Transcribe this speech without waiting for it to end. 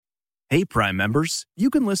Hey, Prime members, you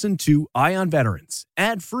can listen to Eye on Veterans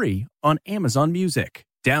ad-free on Amazon Music.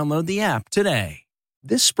 Download the app today.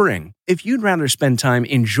 This spring, if you'd rather spend time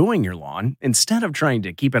enjoying your lawn instead of trying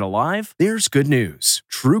to keep it alive, there's good news.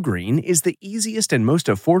 TruGreen is the easiest and most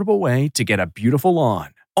affordable way to get a beautiful lawn.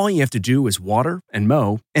 All you have to do is water and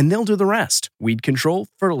mow, and they'll do the rest. Weed control,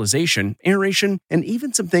 fertilization, aeration, and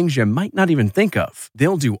even some things you might not even think of.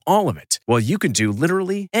 They'll do all of it, while you can do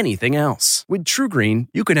literally anything else. With TruGreen,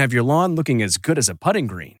 you can have your lawn looking as good as a putting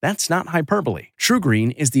green. That's not hyperbole.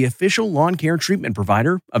 TruGreen is the official lawn care treatment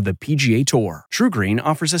provider of the PGA Tour. TruGreen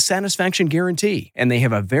offers a satisfaction guarantee, and they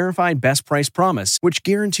have a verified best price promise, which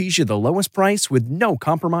guarantees you the lowest price with no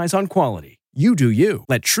compromise on quality. You do you.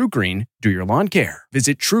 Let TruGreen do your lawn care.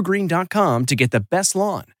 Visit TruGreen.com to get the best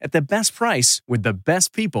lawn at the best price with the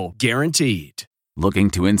best people guaranteed. Looking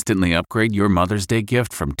to instantly upgrade your Mother's Day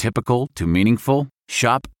gift from typical to meaningful?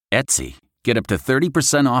 Shop Etsy. Get up to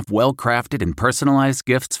 30% off well-crafted and personalized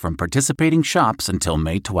gifts from participating shops until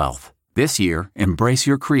May 12th. This year, embrace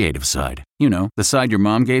your creative side. You know, the side your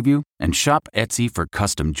mom gave you. And shop Etsy for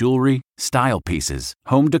custom jewelry, style pieces,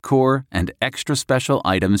 home decor, and extra special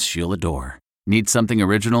items she'll adore. Need something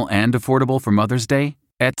original and affordable for Mother's Day?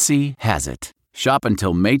 Etsy has it. Shop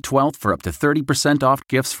until May 12th for up to 30% off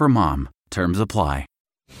gifts for mom. Terms apply.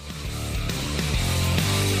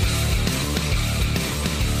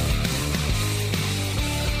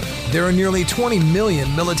 There are nearly 20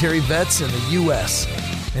 million military vets in the U.S.,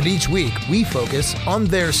 and each week we focus on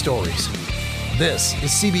their stories. This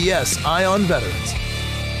is CBS Eye on Veterans.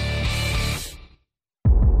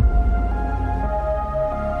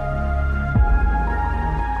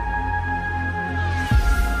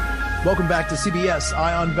 Welcome back to CBS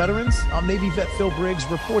Eye on Veterans. I'm Navy vet Phil Briggs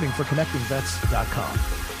reporting for ConnectingVets.com.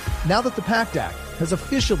 Now that the PACT Act has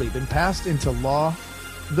officially been passed into law,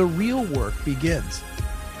 the real work begins.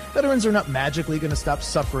 Veterans are not magically going to stop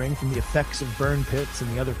suffering from the effects of burn pits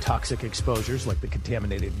and the other toxic exposures like the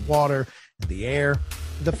contaminated water and the air.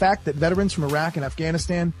 The fact that veterans from Iraq and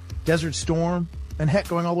Afghanistan, Desert Storm, and heck,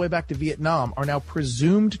 going all the way back to Vietnam are now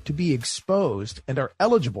presumed to be exposed and are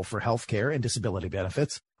eligible for health care and disability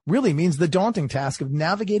benefits really means the daunting task of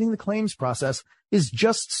navigating the claims process is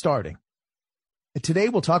just starting. And today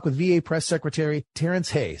we'll talk with VA Press Secretary Terrence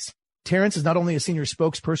Hayes. Terrence is not only a senior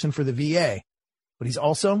spokesperson for the VA, but he's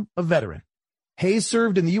also a veteran. Hayes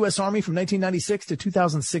served in the U.S. Army from 1996 to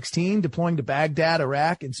 2016, deploying to Baghdad,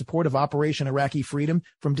 Iraq, in support of Operation Iraqi Freedom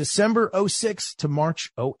from December 06 to March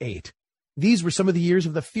 08. These were some of the years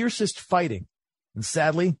of the fiercest fighting, and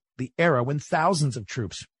sadly, the era when thousands of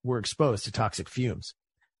troops were exposed to toxic fumes.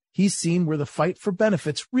 He's seen where the fight for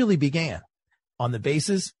benefits really began, on the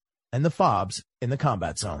bases and the FOBs in the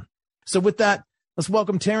combat zone. So with that, let's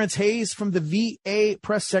welcome Terrence Hayes from the VA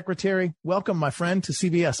Press Secretary. Welcome, my friend, to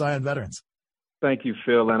CBS Eye on Veterans. Thank you,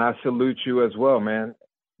 Phil, and I salute you as well, man.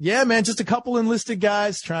 Yeah, man, just a couple enlisted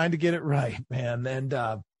guys trying to get it right, man.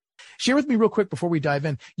 And share with me real quick before we dive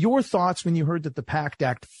in, your thoughts when you heard that the PACT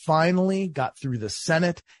Act finally got through the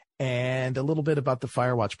Senate, and a little bit about the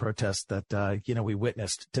Firewatch protest that, we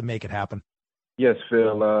witnessed to make it happen. Yes,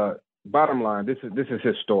 Phil. Bottom line, this is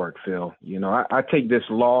historic, Phil. I take this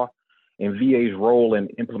law and VA's role in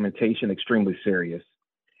implementation extremely serious.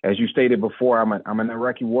 As you stated before, I'm an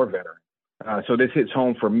Iraqi war veteran. So this hits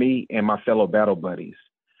home for me and my fellow battle buddies.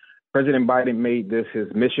 President Biden made this his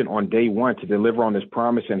mission on day one to deliver on this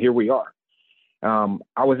promise, and here we are.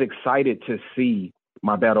 I was excited to see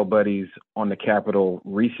my battle buddies on the Capitol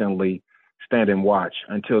recently stand and watch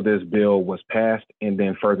until this bill was passed and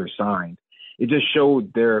then further signed. It just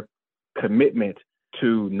showed their commitment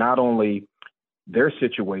to not only their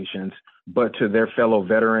situations, but to their fellow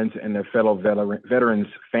veterans and their fellow veterans'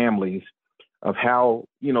 families of how,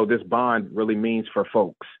 this bond really means for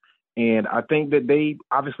folks. And I think that they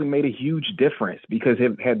obviously made a huge difference because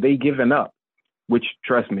had they given up, which,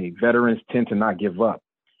 trust me, veterans tend to not give up,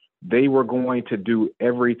 they were going to do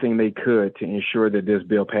everything they could to ensure that this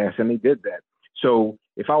bill passed, and they did that. So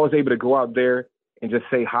if I was able to go out there and just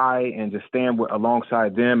say hi and just stand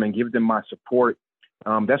alongside them and give them my support,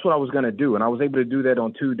 that's what I was going to do. And I was able to do that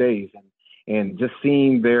on 2 days. And just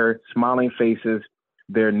seeing their smiling faces,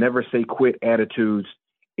 their never say quit attitudes,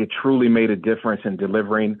 it truly made a difference in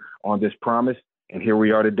delivering on this promise. And here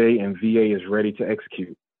we are today, and VA is ready to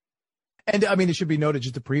execute. And I mean, it should be noted,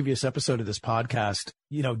 just the previous episode of this podcast,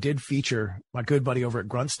 did feature my good buddy over at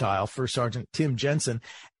Grunt Style, First Sergeant Tim Jensen.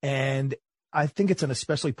 And I think it's an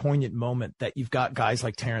especially poignant moment that you've got guys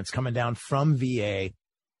like Terrence coming down from VA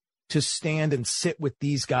to stand and sit with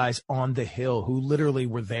these guys on the Hill who literally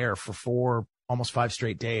were there for almost 5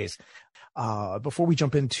 straight days. Before we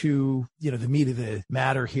jump into, the meat of the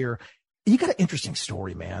matter here, You got an interesting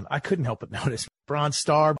story, man. I couldn't help but notice. Bronze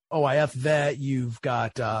Star, OIF vet, you've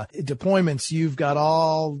got deployments, you've got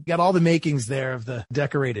all the makings there of the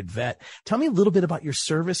decorated vet. Tell me a little bit about your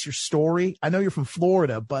service, your story. I know you're from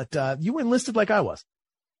Florida, but you were enlisted like I was.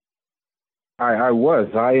 I was.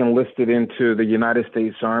 I enlisted into the United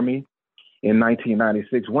States Army in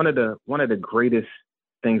 1996. One of the greatest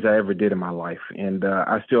things I ever did in my life, and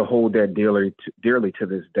I still hold that dearly to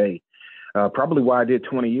this day. Probably why I did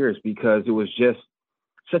 20 years, because it was just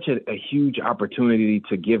such a huge opportunity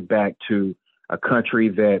to give back to a country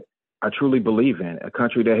that I truly believe in, a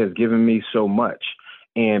country that has given me so much,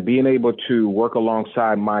 and being able to work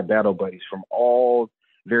alongside my battle buddies from all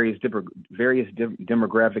various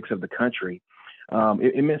demographics of the country.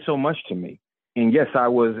 It meant so much to me. And yes, I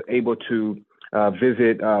was able to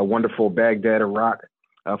visit wonderful Baghdad, Iraq,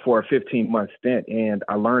 for a 15-month stint. And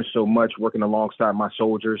I learned so much working alongside my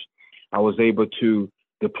soldiers. I was able to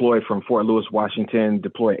deploy from Fort Lewis, Washington,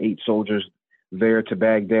 deploy 8 soldiers there to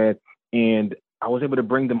Baghdad. And I was able to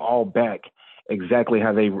bring them all back exactly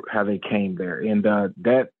how they came there. And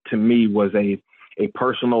that to me was a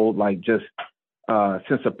personal,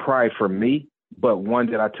 sense of pride for me, but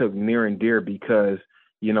one that I took near and dear, because,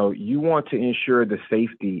 you want to ensure the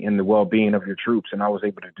safety and the well-being of your troops. And I was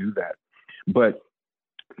able to do that. But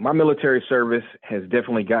my military service has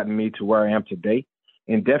definitely gotten me to where I am today.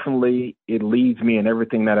 And definitely it leads me in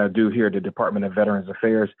everything that I do here at the Department of Veterans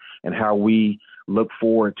Affairs, and how we look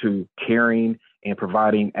forward to caring and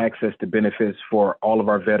providing access to benefits for all of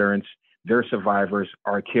our veterans, their survivors,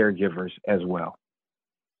 our caregivers as well.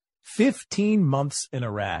 15 months in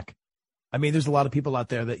Iraq. I mean, there's a lot of people out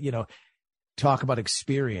there that, talk about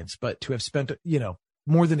experience, but to have spent,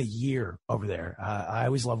 more than a year over there. I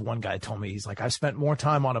always love one guy told me, he's like, I've spent more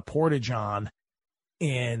time on a Porta-John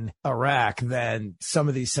in Iraq than some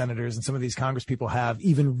of these senators and some of these Congress people have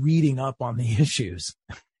even reading up on the issues.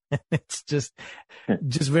 It's just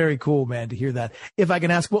very cool, man, to hear that. If I can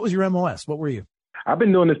ask, what was your MOS? What were you? I've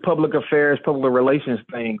been doing this public affairs, public relations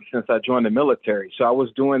thing since I joined the military. So I was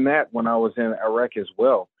doing that when I was in Iraq as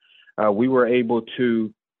well. We were able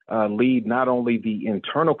to lead not only the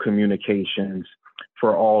internal communications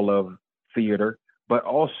for all of theater, but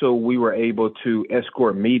also we were able to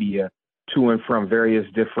escort media to and from various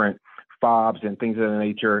different FOBs and things of that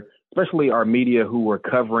nature, especially our media who were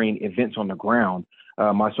covering events on the ground.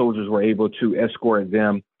 My soldiers were able to escort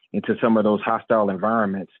them into some of those hostile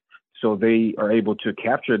environments, so they are able to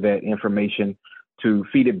capture that information to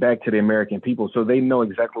feed it back to the American people, so they know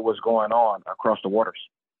exactly what's going on across the waters.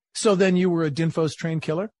 So then you were a DINFOS trained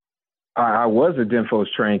killer? I was a DINFOS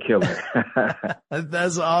trained killer.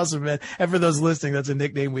 That's awesome, man. And for those listening, that's a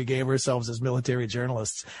nickname we gave ourselves as military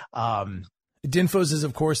journalists. DINFOS is,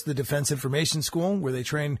 of course, the Defense Information School, where they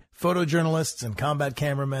train photojournalists and combat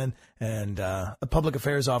cameramen and public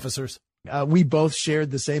affairs officers. We both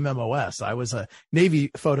shared the same MOS. I was a Navy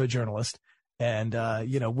photojournalist and,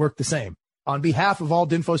 worked the same. On behalf of all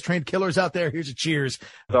DINFOS trained killers out there, here's a cheers.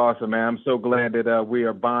 That's awesome, man. I'm so glad that we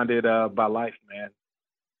are bonded by life, man.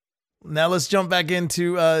 Now let's jump back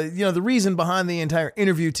into, the reason behind the entire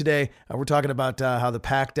interview today. We're talking about how the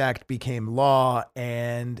PACT Act became law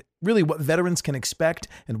and really what veterans can expect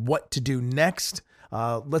and what to do next.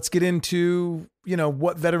 Let's get into,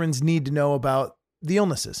 what veterans need to know about the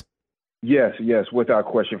illnesses. Yes, without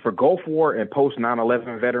question. For Gulf War and post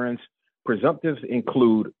 9/11 veterans, presumptives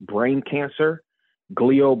include brain cancer,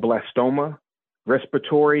 glioblastoma,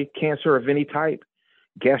 respiratory cancer of any type,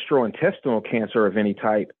 gastrointestinal cancer of any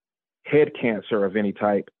type, head cancer of any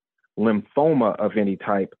type, lymphoma of any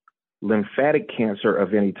type, lymphatic cancer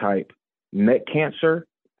of any type, neck cancer,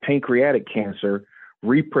 pancreatic cancer,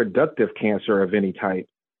 reproductive cancer of any type,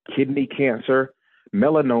 kidney cancer,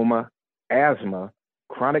 melanoma, asthma,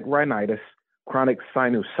 chronic rhinitis, chronic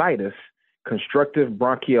sinusitis, constructive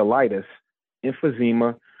bronchiolitis,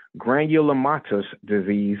 emphysema, granulomatous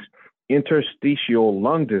disease, interstitial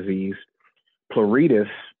lung disease, pleuritis,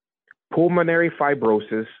 pulmonary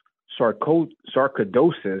fibrosis,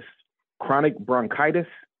 sarcoidosis, chronic bronchitis,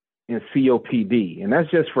 and COPD. And that's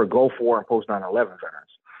just for Gulf War and post 9/11 veterans.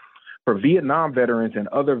 For Vietnam veterans and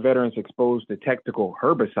other veterans exposed to tactical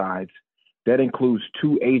herbicides, that includes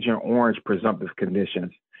 2 Agent Orange presumptive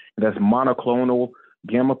conditions. And that's monoclonal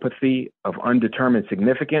gammopathy of undetermined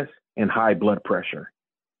significance and high blood pressure.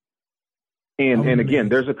 And again,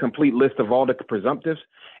 there's a complete list of all the presumptives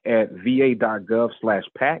at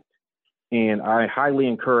va.gov/PACT. And I highly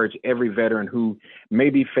encourage every veteran who may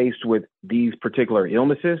be faced with these particular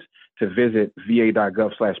illnesses to visit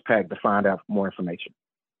va.gov/PACT to find out more information.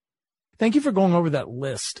 Thank you for going over that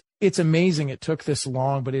list. It's amazing it took this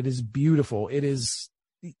long, but it is beautiful. It is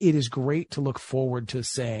it is great to look forward to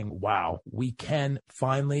saying, wow, we can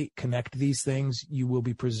finally connect these things. You will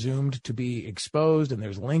be presumed to be exposed, and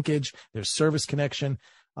there's linkage, there's service connection.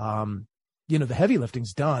 The heavy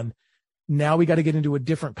lifting's done. Now we got to get into a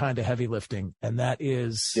different kind of heavy lifting, and that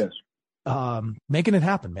is making it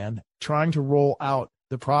happen, man. Trying to roll out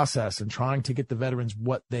the process and trying to get the veterans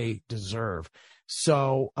what they deserve.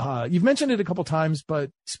 So you've mentioned it a couple times,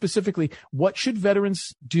 but specifically, what should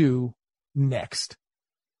veterans do next?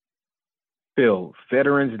 Phil,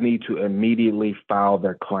 veterans need to immediately file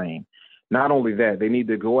their claim. Not only that, they need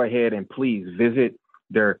to go ahead and please visit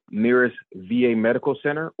their nearest VA medical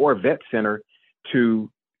center or vet center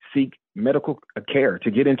to seek medical care,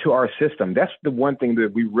 to get into our system. That's the one thing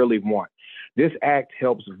that we really want. This act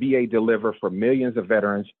helps VA deliver for millions of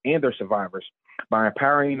veterans and their survivors by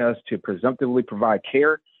empowering us to presumptively provide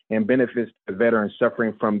care and benefits to veterans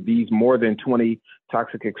suffering from these more than 20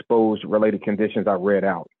 toxic exposed related conditions I read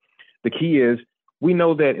out. The key is we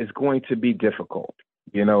know that it's going to be difficult.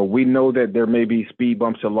 We know that there may be speed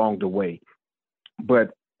bumps along the way,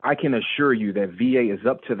 but I can assure you that VA is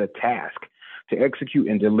up to the task to execute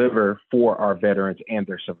and deliver for our veterans and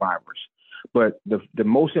their survivors. But the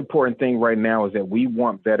most important thing right now is that we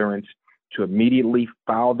want veterans to immediately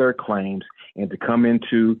file their claims and to come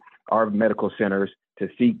into our medical centers to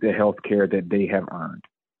seek the health care that they have earned.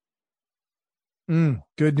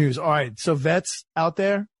 Good news. All right. So vets out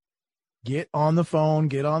there, get on the phone,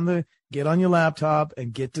 get on your laptop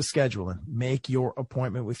and get to scheduling. Make your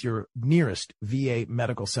appointment with your nearest VA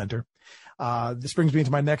medical center. This brings me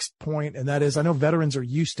to my next point, and that is I know veterans are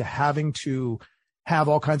used to having to have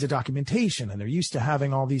all kinds of documentation, and they're used to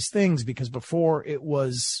having all these things because before it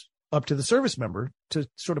was up to the service member to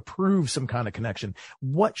sort of prove some kind of connection.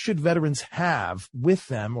 What should veterans have with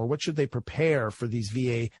them, or what should they prepare for these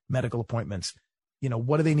VA medical appointments?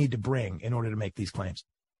 What do they need to bring in order to make these claims?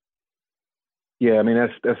 Yeah, I mean,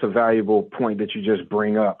 that's a valuable point that you just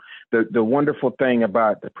bring up. The wonderful thing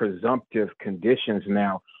about the presumptive conditions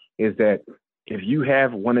now is that if you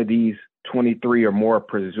have one of these 23 or more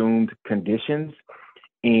presumed conditions,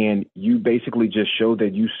 and you basically just show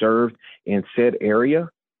that you served in said area,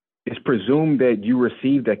 it's presumed that you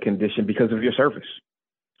received that condition because of your service.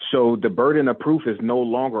 So the burden of proof is no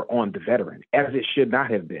longer on the veteran, as it should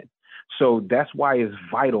not have been. So that's why it's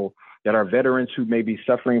vital that our veterans who may be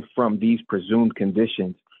suffering from these presumed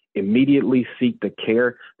conditions immediately seek the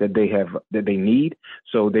care that they need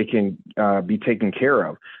so they can be taken care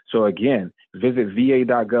of. So again, visit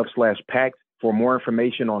va.gov/PACT for more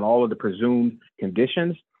information on all of the presumed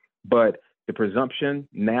conditions. But the presumption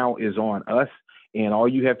now is on us, and all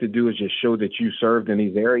you have to do is just show that you served in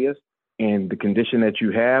these areas, and the condition that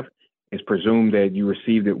you have is presumed that you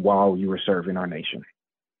received it while you were serving our nation.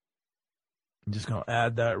 I'm just going to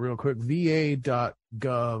add that real quick. va.gov/PACT,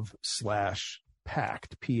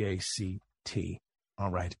 PACT.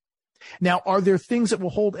 All right. Now, are there things that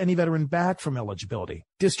will hold any veteran back from eligibility?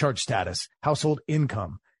 Discharge status, household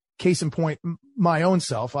income. Case in point, my own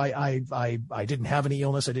self, I didn't have any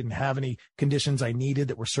illness. I didn't have any conditions I needed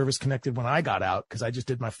that were service connected when I got out because I just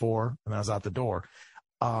did my 4 and I was out the door.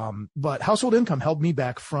 But household income held me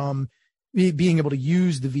back from being able to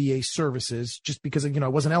use the VA services just because, I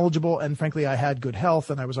wasn't eligible. And frankly, I had good health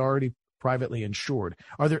and I was already privately insured.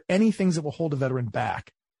 Are there any things that will hold a veteran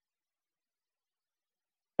back?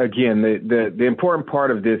 Again, the important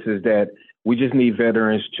part of this is that we just need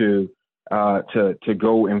veterans to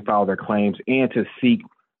go and file their claims and to seek,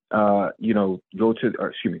 let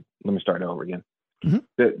me start over again. Mm-hmm.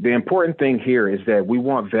 The important thing here is that we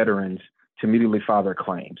want veterans to immediately file their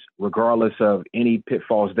claims, regardless of any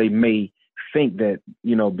pitfalls they may think that,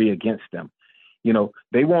 be against them.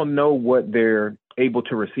 They won't know what they're able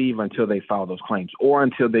to receive until they file those claims or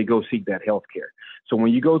until they go seek that health care. So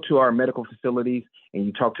when you go to our medical facilities and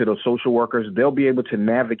you talk to those social workers, they'll be able to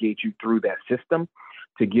navigate you through that system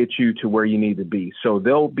to get you to where you need to be. So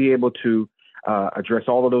they'll be able to address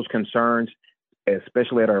all of those concerns,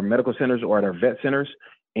 especially at our medical centers or at our vet centers.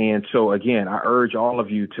 And so, again, I urge all of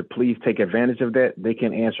you to please take advantage of that. They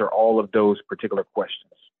can answer all of those particular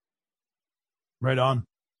questions. Right on.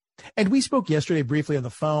 And we spoke yesterday briefly on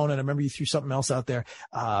the phone, and I remember you threw something else out there.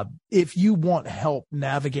 If you want help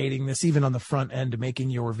navigating this, even on the front end, to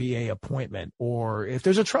making your VA appointment, or if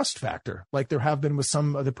there's a trust factor, like there have been with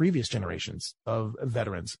some of the previous generations of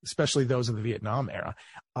veterans, especially those of the Vietnam era,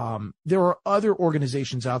 there are other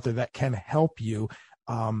organizations out there that can help you.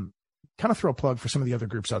 Kind of throw a plug for some of the other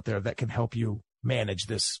groups out there that can help you manage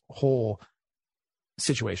this whole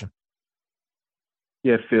situation.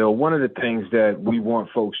 Yeah, Phil, one of the things that we want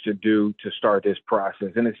folks to do to start this process,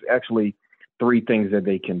 and it's actually 3 things that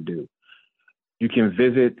they can do. you can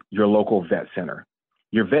visit your local vet center.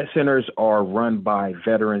 Your vet centers are run by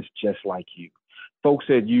veterans just like you, folks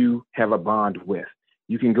that you have a bond with.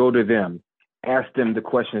 You can go to them, ask them the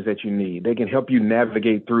questions that you need. They can help you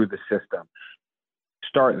navigate through the system.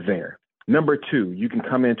 Start there. Number two, you can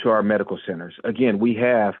come into our medical centers. Again, we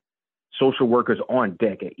have social workers on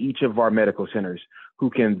deck at each of our medical centers who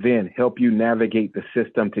can then help you navigate the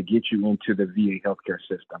system to get you into the VA healthcare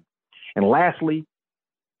system. And lastly,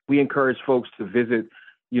 we encourage folks to visit,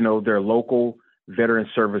 their local veteran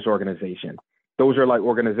service organization. Those are like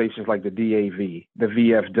organizations like the DAV, the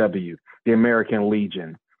VFW, the American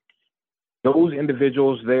Legion. Those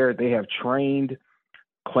individuals there, they have trained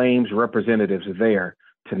claims representatives there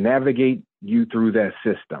to navigate you through that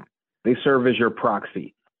system. They serve as your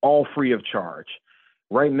proxy, all free of charge.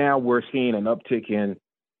 Right now, we're seeing an uptick in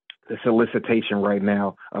the solicitation right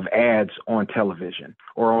now of ads on television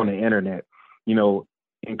or on the internet,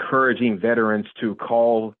 encouraging veterans to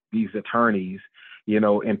call these attorneys,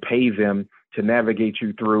 and pay them to navigate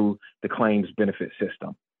you through the claims benefit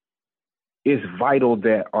system. It's vital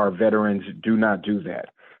that our veterans do not do that.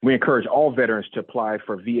 We encourage all veterans to apply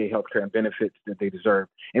for VA healthcare and benefits that they deserve,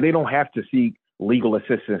 and they don't have to seek legal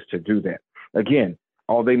assistance to do that. Again,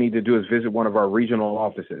 all they need to do is visit one of our regional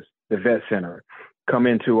offices, the vet center, come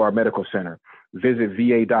into our medical center, visit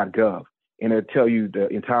va.gov, and it'll tell you the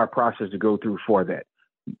entire process to go through for that,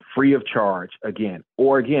 free of charge again.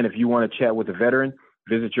 Or again, if you want to chat with a veteran,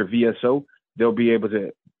 visit your VSO. They'll be able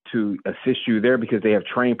to assist you there because they have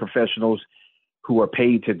trained professionals who are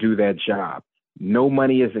paid to do that job. No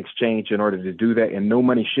money is exchanged in order to do that, and no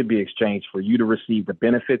money should be exchanged for you to receive the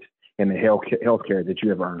benefits and the health care that you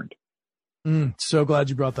have earned. So glad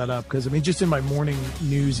you brought that up because, just in my morning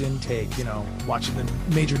news intake, watching the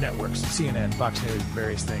major networks, CNN, Fox News,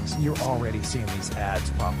 various things, you're already seeing these ads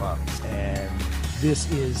pop up, and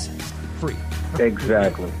this is free.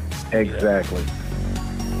 Exactly.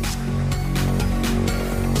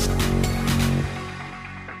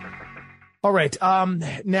 All right.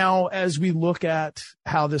 Now, as we look at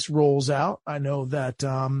how this rolls out, I know that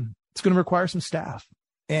it's going to require some staff.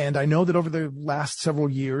 And I know that over the last several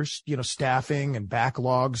years, staffing and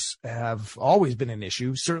backlogs have always been an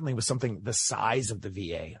issue, certainly with something the size of the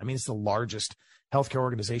VA. It's the largest healthcare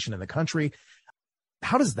organization in the country.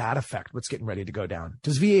 How does that affect what's getting ready to go down?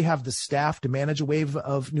 Does VA have the staff to manage a wave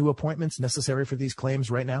of new appointments necessary for these claims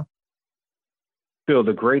right now? Phil,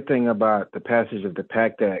 the great thing about the passage of the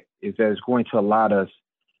PACT Act is that it's going to allow us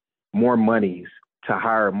more monies to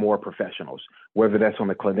hire more professionals, whether that's on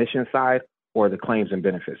the clinician side or the claims and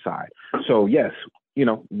benefits side. So yes,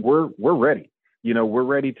 we're ready. We're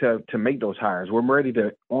ready to make those hires. We're ready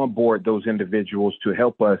to onboard those individuals to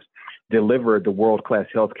help us deliver the world-class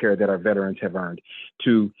healthcare that our veterans have earned,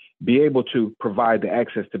 to be able to provide the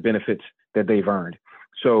access to benefits that they've earned.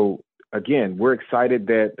 So again, we're excited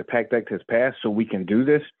that the PACT Act has passed so we can do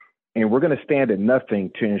this. And we're going to stand at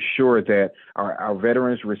nothing to ensure that our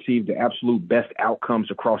veterans receive the absolute best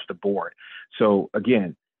outcomes across the board. So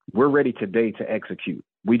again, we're ready today to execute.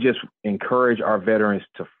 We just encourage our veterans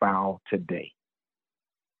to file today.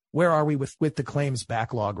 Where are we with the claims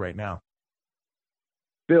backlog right now?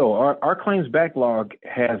 Bill, our claims backlog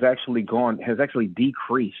has actually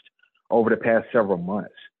decreased over the past several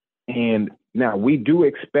months. And now we do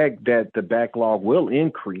expect that the backlog will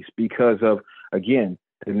increase because of, again,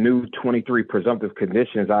 the new 23 presumptive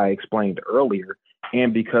conditions I explained earlier,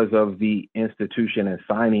 and because of the institution and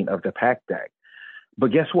signing of the PACT Act.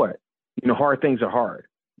 But guess what? Hard things are hard.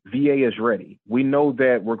 VA is ready. We know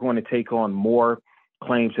that we're going to take on more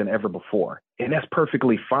claims than ever before. And that's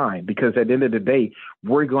perfectly fine because at the end of the day,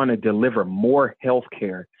 we're going to deliver more health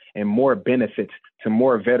care and more benefits to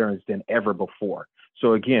more veterans than ever before.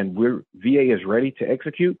 So again, VA is ready to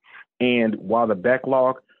execute. And while the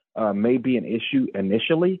backlog may be an issue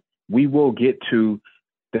initially, we will get to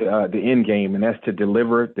the end game, and that's to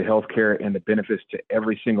deliver the health care and the benefits to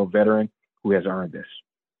every single veteran who has earned this.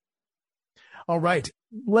 All right.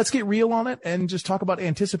 Let's get real on it and just talk about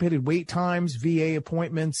anticipated wait times, VA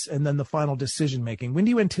appointments, and then the final decision making. When do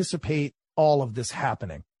you anticipate all of this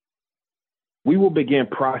happening? We will begin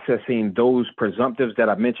processing those presumptives that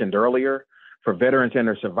I mentioned earlier for veterans and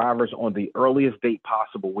their survivors on the earliest date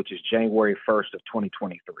possible, which is January 1st of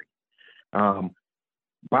 2023.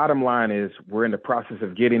 Bottom line is we're in the process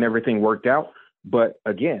of getting everything worked out. But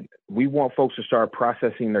again, we want folks to start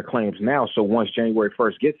processing their claims now. So once January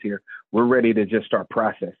 1st gets here, we're ready to just start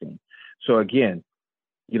processing. So again,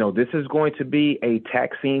 this is going to be a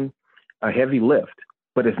heavy lift,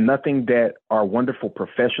 but it's nothing that our wonderful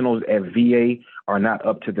professionals at VA are not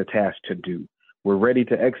up to the task to do. We're ready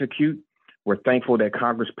to execute. We're thankful that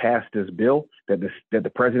Congress passed this bill, that the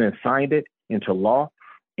president signed it into law,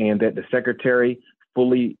 and that the secretary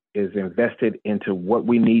fully is invested into what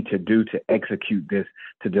we need to do to execute this,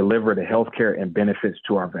 to deliver the health care and benefits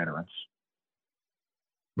to our veterans.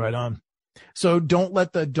 Right on. So don't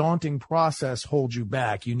let the daunting process hold you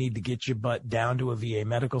back. You need to get your butt down to a VA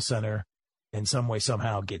medical center in some way,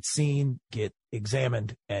 somehow, get seen, get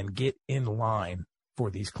examined, and get in line for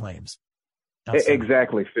these claims.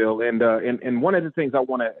 Exactly, Phil. And one of the things I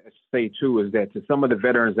want to say, too, is that to some of the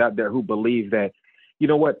veterans out there who believe that, you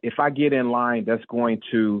know what, if I get in line, that's going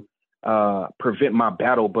to prevent my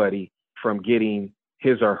battle buddy from getting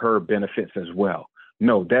his or her benefits as well.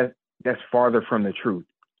 No, that's farther from the truth.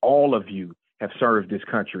 All of you have served this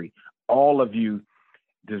country. All of you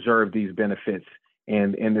deserve these benefits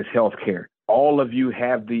and this health care. All of you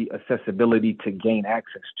have the accessibility to gain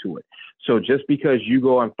access to it. So just because you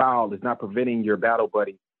go and file is not preventing your battle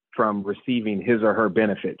buddy from receiving his or her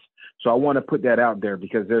benefits. So I want to put that out there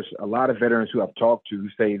because there's a lot of veterans who I've talked to who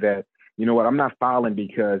say that, you know what, I'm not filing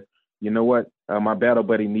because, you know what, my battle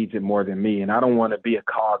buddy needs it more than me, and I don't want to be a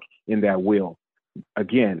cog in that wheel.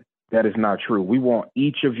 Again, that is not true. We want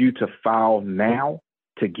each of you to file now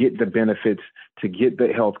to get the benefits, to get the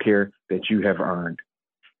health care that you have earned.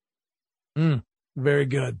 Very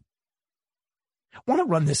good. I want to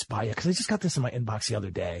run this by you because I just got this in my inbox the other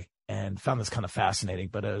day and found this kind of fascinating,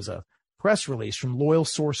 but it was a press release from Loyal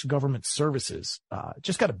Source Government Services.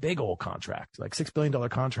 Just got a big old contract, like $6 billion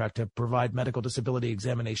contract to provide medical disability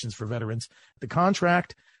examinations for veterans. The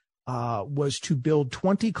contract was to build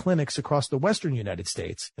 20 clinics across the Western United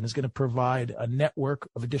States and is going to provide a network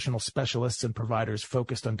of additional specialists and providers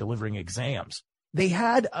focused on delivering exams. They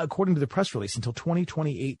had, according to the press release, until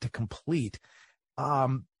 2028 to complete.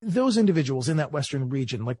 Those individuals in that Western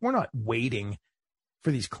region, like, we're not waiting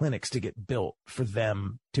for these clinics to get built for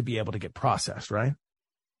them to be able to get processed, right?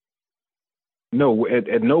 No,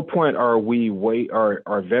 at no point are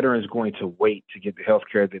are veterans going to wait to get the health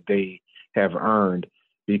care that they have earned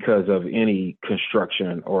because of any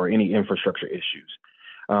construction or any infrastructure issues.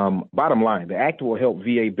 Bottom line, the act will help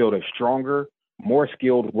VA build a stronger, more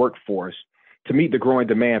skilled workforce to meet the growing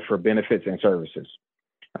demand for benefits and services.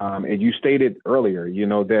 And you stated earlier,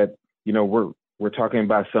 that, we're talking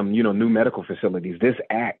about some, new medical facilities. This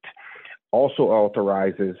act also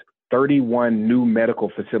authorizes 31 new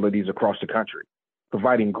medical facilities across the country,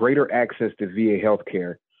 providing greater access to VA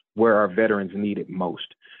healthcare where our veterans need it most.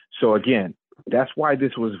 So again, that's why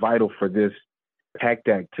this was vital for this PACT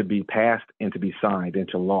Act to be passed and to be signed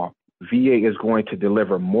into law. VA is going to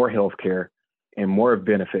deliver more healthcare and more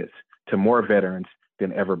benefits to more veterans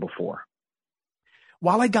than ever before.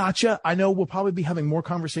 While I gotcha, I know we'll probably be having more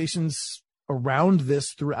conversations around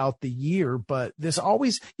this throughout the year, but this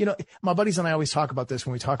always, my buddies and I always talk about this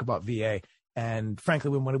when we talk about VA. And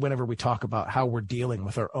frankly, whenever we talk about how we're dealing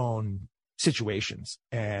with our own situations,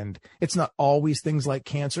 and it's not always things like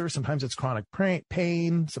cancer. Sometimes it's chronic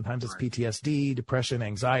pain. Sometimes it's PTSD, depression,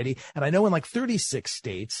 anxiety. And I know in like 36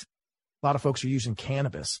 states, a lot of folks are using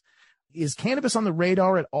cannabis. Is cannabis on the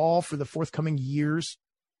radar at all for the forthcoming years?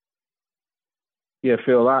 Yeah,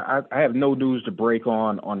 Phil, I have no news to break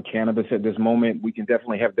on cannabis at this moment. We can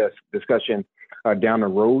definitely have this discussion down the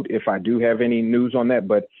road if I do have any news on that.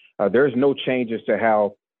 But there's no changes to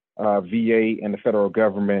how VA and the federal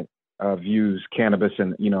government views cannabis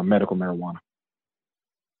and, medical marijuana.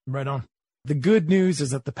 Right on. The good news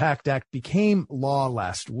is that the PACT Act became law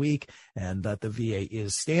last week and that the VA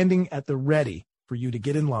is standing at the ready for you to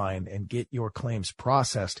get in line and get your claims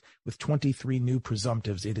processed with 23 new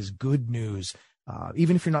presumptives. It is good news.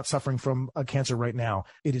 Even if you're not suffering from a cancer right now,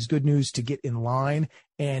 it is good news to get in line.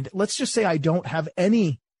 And let's just say I don't have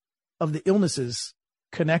any of the illnesses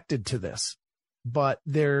connected to this, but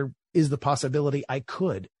there is the possibility I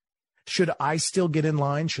could. Should I still get in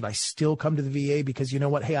line? Should I still come to the VA? Because you know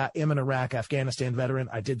what? Hey, I am an Iraq, Afghanistan veteran.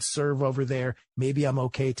 I did serve over there. Maybe I'm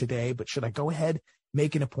okay today, but should I go ahead,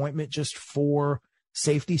 make an appointment just for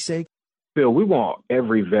safety's sake? Bill, we want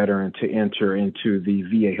every veteran to enter into the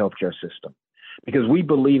VA healthcare system because we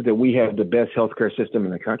believe that we have the best healthcare system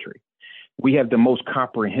in the country. We have the most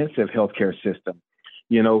comprehensive healthcare system.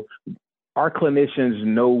 Our clinicians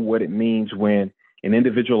know what it means when an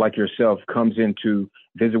individual like yourself comes in to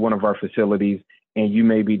visit one of our facilities and you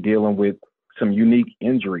may be dealing with some unique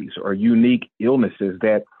injuries or unique illnesses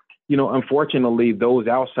that, unfortunately, those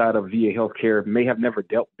outside of VA healthcare may have never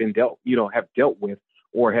dealt with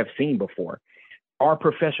or have seen before. Our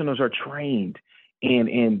professionals are trained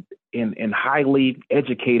and highly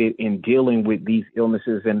educated in dealing with these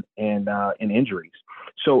illnesses and injuries.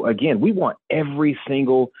 So again, we want every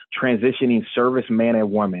single transitioning serviceman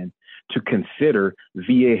and woman to consider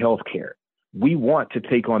VA healthcare. We want to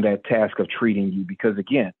take on that task of treating you because,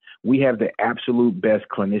 again, we have the absolute best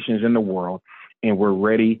clinicians in the world, and we're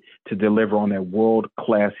ready to deliver on that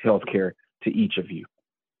world-class healthcare to each of you.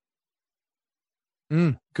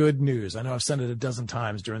 Good news. I know I've said it a dozen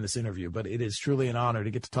times during this interview, but it is truly an honor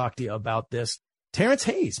to get to talk to you about this. Terrence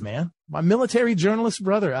Hayes, man, my military journalist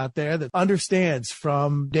brother out there that understands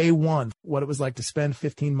from day one what it was like to spend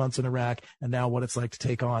 15 months in Iraq and now what it's like to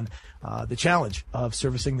take on the challenge of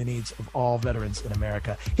servicing the needs of all veterans in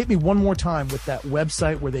America. Hit me one more time with that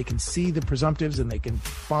website where they can see the presumptives and they can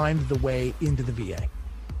find the way into the VA.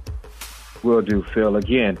 Will do, Phil.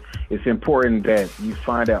 Again, it's important that you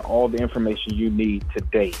find out all the information you need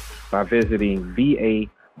today by visiting va.gov/PACT.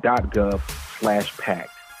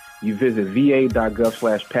 You visit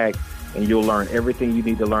va.gov/PACT and you'll learn everything you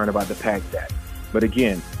need to learn about the PACT Act. But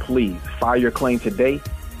again, please file your claim today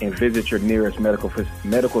and visit your nearest medical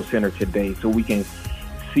center today so we can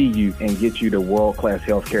see you and get you the world-class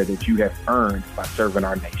health care that you have earned by serving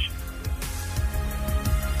our nation.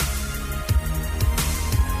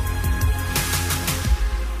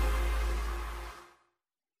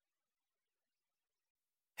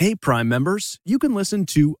 Hey, Prime members, you can listen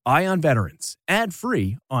to Eye on Veterans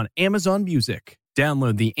ad-free on Amazon Music.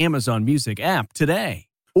 Download the Amazon Music app today.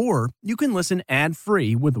 Or you can listen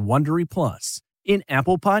ad-free with Wondery Plus in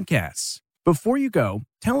Apple Podcasts. Before you go,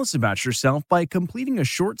 tell us about yourself by completing a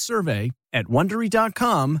short survey at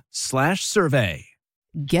Wondery.com/survey.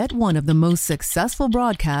 Get one of the most successful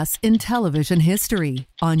broadcasts in television history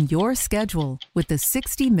on your schedule with the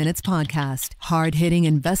 60 Minutes Podcast. Hard-hitting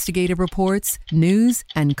investigative reports, news,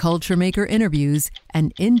 and culture maker interviews,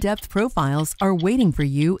 and in-depth profiles are waiting for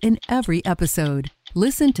you in every episode.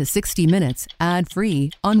 Listen to 60 Minutes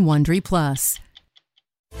ad-free on Wondery Plus.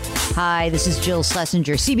 Hi, this is Jill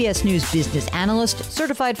Schlesinger, CBS News business analyst,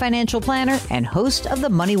 certified financial planner, and host of the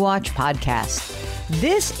Money Watch podcast.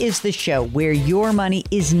 This is the show where your money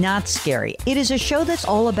is not scary. It is a show that's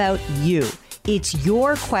all about you. It's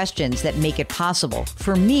your questions that make it possible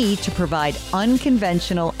for me to provide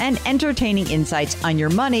unconventional and entertaining insights on your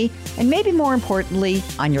money, and maybe more importantly,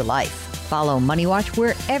 on your life. Follow Money Watch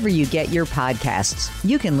wherever you get your podcasts.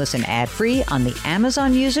 You can listen ad-free on the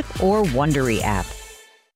Amazon Music or Wondery app.